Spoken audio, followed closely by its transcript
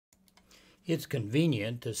It's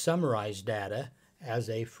convenient to summarize data as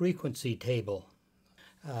a frequency table.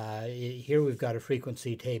 Here we've got a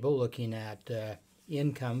frequency table looking at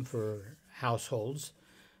income for households.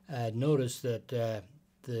 Notice that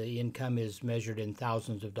the income is measured in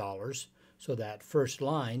thousands of dollars. So that first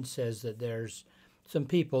line says that there's some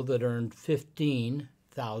people that earned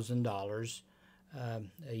 $15,000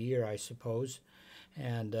 a year, I suppose,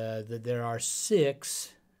 and that there are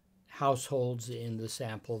 6 households in the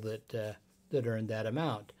sample that earned that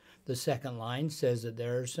amount. The second line says that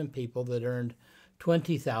there are some people that earned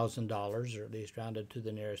 $20,000, or at least rounded to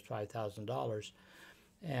the nearest $5,000,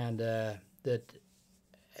 and that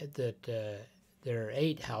there are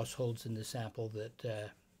 8 households in the sample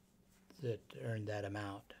that earned that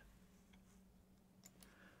amount.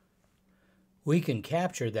 We can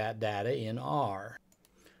capture that data in R.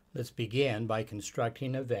 Let's begin by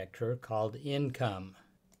constructing a vector called income,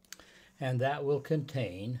 and that will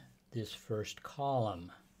contain this first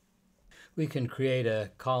column. We can create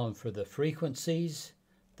a column for the frequencies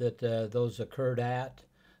that those occurred at,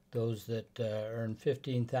 those that earned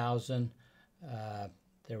 $15,000.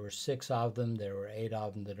 There were 6 of them, there were 8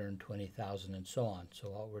 of them that earned $20,000, and so on.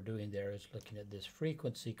 So what we're doing there is looking at this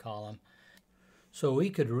frequency column. So we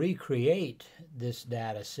could recreate this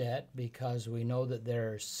data set because we know that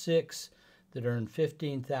there are 6 that earned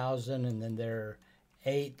 $15,000, and then there are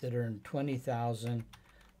 8 that earned $20,000.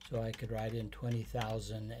 So I could write in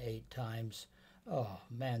 20,000 8 times. Oh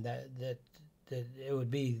man, that it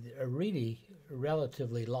would be a really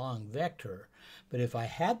relatively long vector. But if I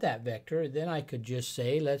had that vector, then I could just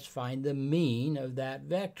say, let's find the mean of that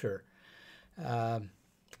vector.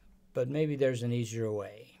 But maybe there's an easier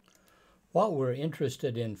way. What we're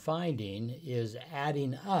interested in finding is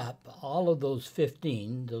adding up all of those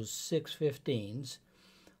 15, those 6 15s,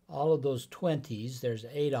 all of those 20s, there's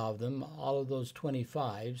 8 of them, all of those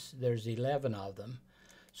 25s, there's 11 of them.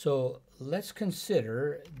 So let's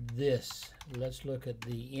consider this. Let's look at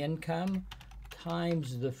the income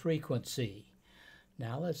times the frequency.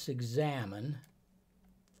 Now let's examine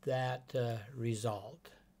that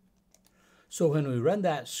result. So when we run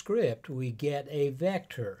that script, we get a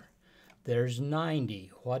vector. There's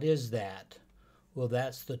 90. What is that? Well,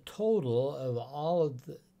 that's the total of all of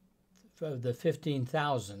the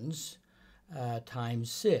 15,000s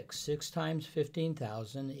times 6. 6 times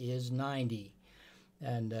 15,000 is 90.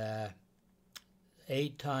 And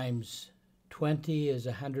 8 times 20 is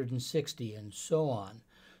 160, and so on.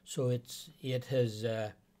 So it has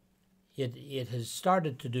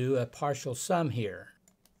started to do a partial sum here.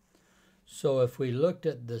 So if we looked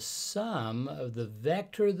at the sum of the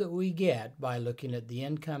vector that we get by looking at the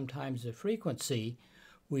income times the frequency,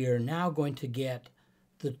 we are now going to get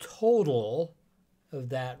the total of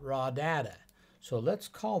that raw data. So let's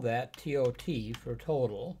call that TOT for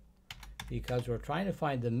total, because we're trying to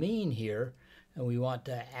find the mean here, and we want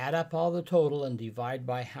to add up all the total and divide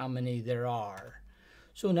by how many there are.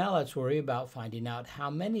 So now let's worry about finding out how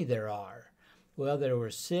many there are. Well, there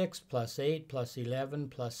were 6 plus 8 plus 11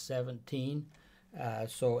 plus 17.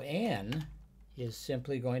 So n is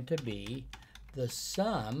simply going to be the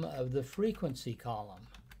sum of the frequency column.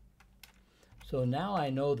 So now I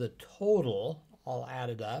know the total all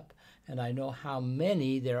added up, and I know how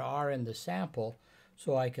many there are in the sample,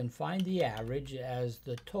 so I can find the average as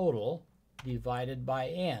the total divided by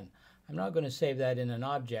n. I'm not going to save that in an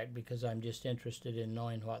object because I'm just interested in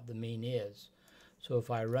knowing what the mean is. So if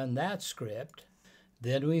I run that script,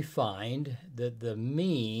 then we find that the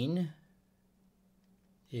mean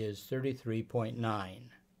is 33.9.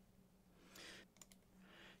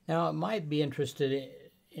 Now it might be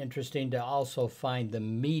interesting to also find the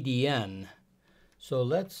median. So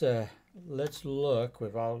let's look.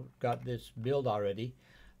 We've all got this build already.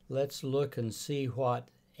 Let's look and see what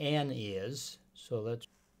n is.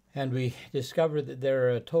 And we discovered that there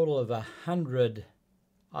are a total of 100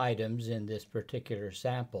 items in this particular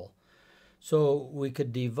sample. So we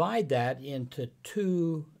could divide that into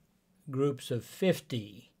 2 groups of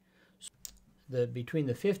 50. Between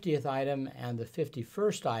the 50th item and the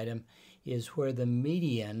 51st item is where the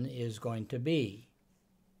median is going to be.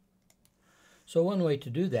 So one way to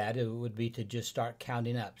do that, it would be to just start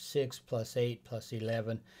counting up 6 plus 8 plus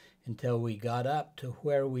 11 until we got up to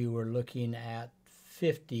where we were looking at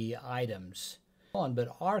 50 items.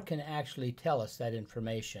 But R can actually tell us that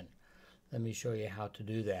information. Let me show you how to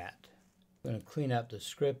do that. I'm going to clean up the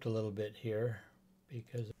script a little bit here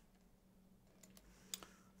because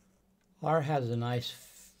R has a nice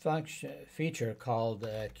feature called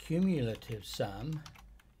cumulative sum.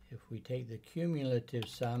 If we take the cumulative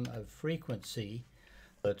sum of frequency,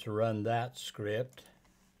 let's run that script.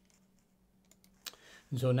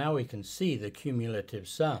 And so now we can see the cumulative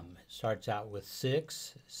sum. It starts out with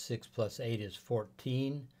 6. 6 plus 8 is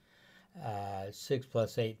 14. 6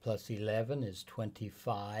 plus 8 plus 11 is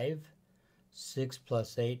 25. 6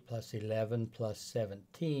 plus 8 plus 11 plus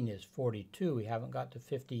 17 is 42. We haven't got to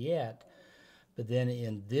 50 yet. But then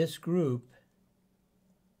in this group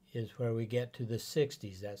is where we get to the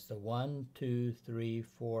 60s. That's the 1, 2, 3,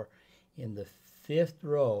 4. In the fifth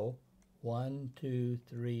row, 1, 2,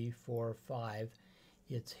 3, 4, 5.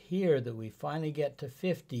 It's here that we finally get to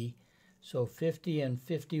 50. So 50 and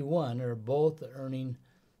 51 are both earning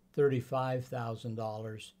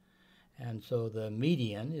 $35,000. And so the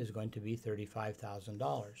median is going to be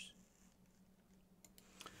 $35,000.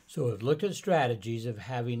 So we've looked at strategies of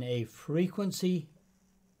having a frequency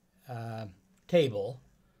table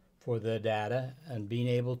for the data and being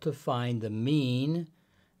able to find the mean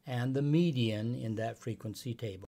and the median in that frequency table.